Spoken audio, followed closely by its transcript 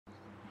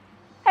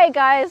Hey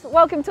guys,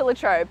 welcome to La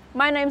Trobe.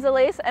 My name's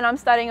Elise and I'm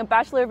studying a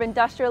Bachelor of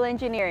Industrial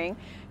Engineering.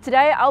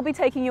 Today I'll be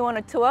taking you on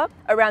a tour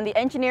around the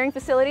engineering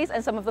facilities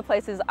and some of the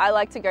places I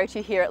like to go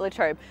to here at La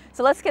Trobe.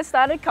 So let's get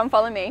started, come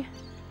follow me.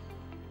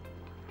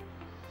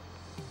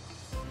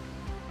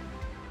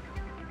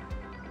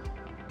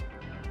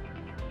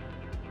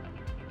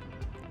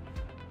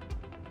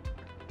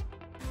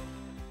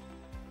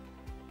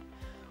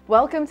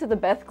 Welcome to the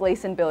Beth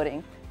Gleason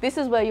building. This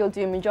is where you'll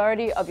do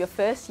majority of your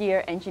first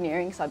year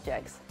engineering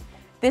subjects.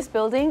 This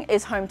building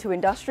is home to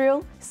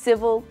industrial,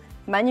 civil,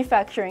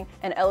 manufacturing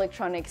and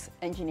electronics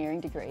engineering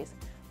degrees.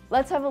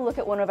 Let's have a look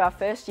at one of our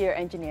first year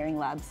engineering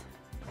labs.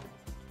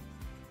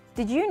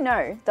 Did you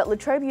know that La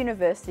Trobe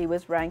University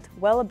was ranked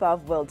well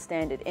above world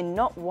standard in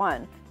not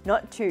one,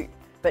 not two,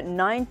 but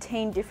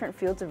 19 different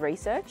fields of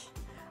research?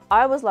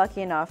 I was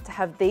lucky enough to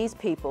have these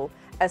people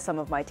as some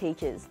of my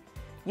teachers.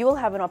 You will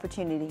have an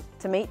opportunity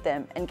to meet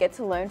them and get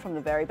to learn from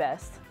the very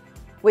best.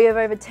 We have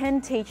over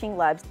 10 teaching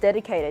labs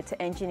dedicated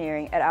to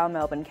engineering at our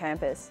Melbourne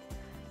campus.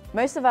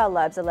 Most of our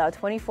labs allow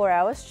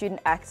 24-hour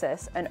student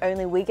access and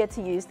only we get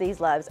to use these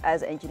labs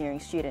as engineering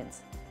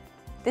students.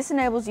 This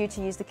enables you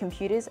to use the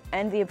computers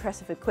and the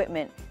impressive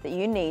equipment that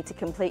you need to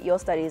complete your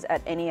studies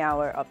at any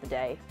hour of the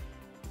day.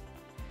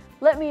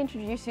 Let me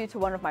introduce you to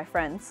one of my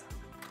friends.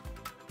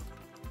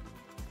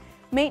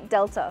 Meet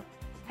Delta.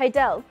 Hey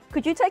Del,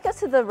 could you take us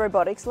to the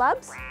robotics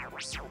labs?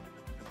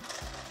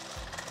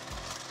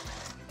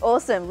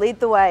 Awesome, lead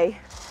the way.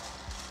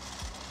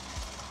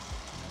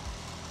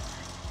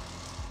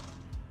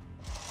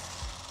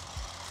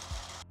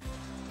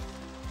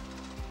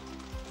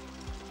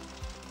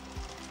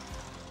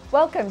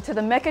 Welcome to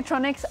the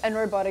Mechatronics and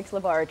Robotics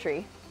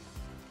Laboratory.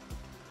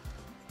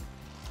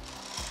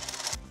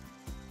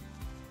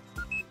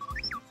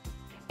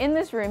 In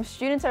this room,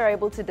 students are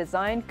able to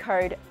design,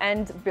 code,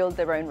 and build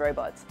their own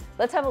robots.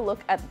 Let's have a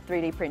look at the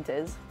 3D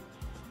printers.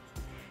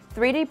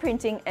 3D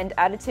printing and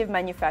additive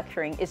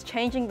manufacturing is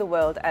changing the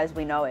world as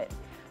we know it.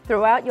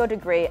 Throughout your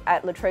degree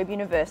at La Trobe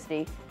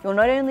University, you'll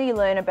not only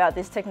learn about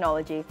this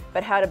technology,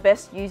 but how to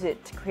best use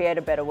it to create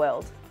a better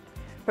world.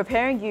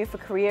 Preparing you for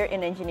career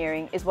in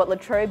engineering is what La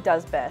Trobe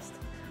does best.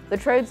 La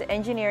Trobe's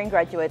engineering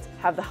graduates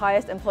have the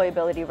highest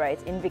employability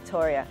rates in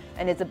Victoria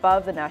and is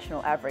above the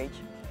national average.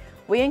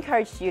 We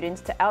encourage students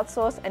to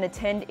outsource and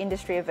attend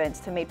industry events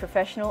to meet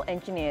professional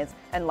engineers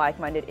and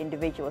like-minded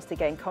individuals to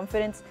gain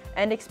confidence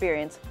and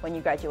experience when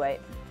you graduate.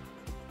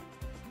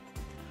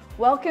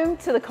 Welcome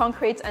to the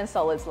Concretes and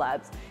Solids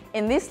Labs.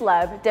 In this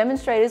lab,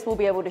 demonstrators will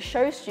be able to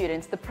show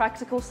students the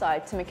practical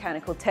side to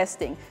mechanical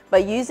testing by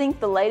using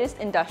the latest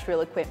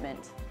industrial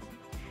equipment.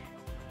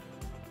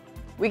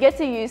 We get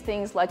to use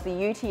things like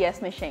the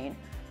UTS machine.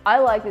 I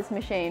like this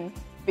machine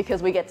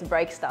because we get to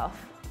break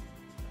stuff.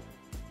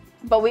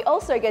 But we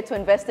also get to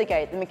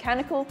investigate the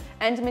mechanical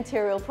and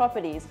material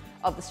properties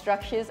of the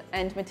structures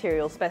and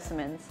material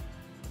specimens.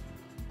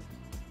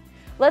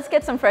 Let's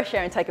get some fresh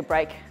air and take a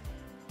break.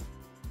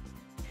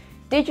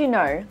 Did you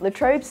know La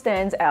Trobe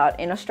stands out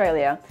in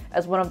Australia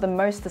as one of the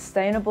most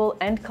sustainable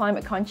and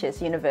climate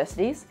conscious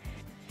universities?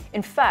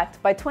 In fact,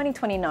 by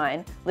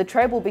 2029, La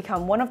Trobe will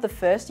become one of the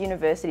first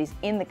universities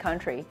in the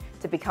country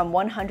to become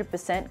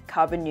 100%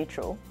 carbon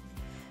neutral.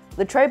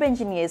 La Trobe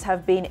engineers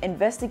have been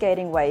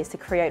investigating ways to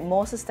create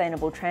more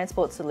sustainable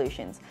transport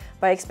solutions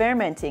by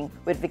experimenting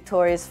with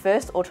Victoria's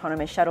first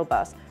autonomous shuttle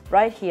bus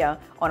right here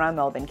on our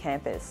Melbourne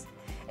campus.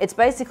 It's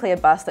basically a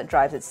bus that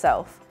drives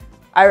itself.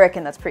 I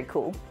reckon that's pretty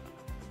cool.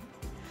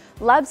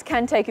 Labs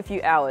can take a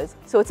few hours,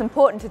 so it's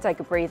important to take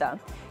a breather.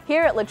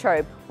 Here at La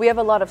Trobe, we have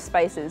a lot of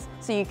spaces,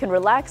 so you can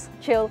relax,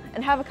 chill,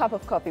 and have a cup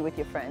of coffee with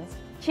your friends.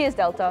 Cheers,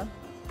 Delta!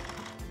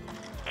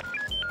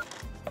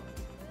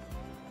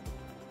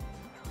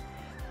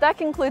 That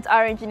concludes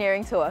our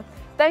engineering tour.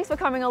 Thanks for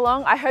coming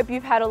along. I hope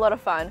you've had a lot of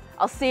fun.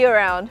 I'll see you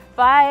around.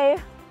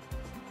 Bye.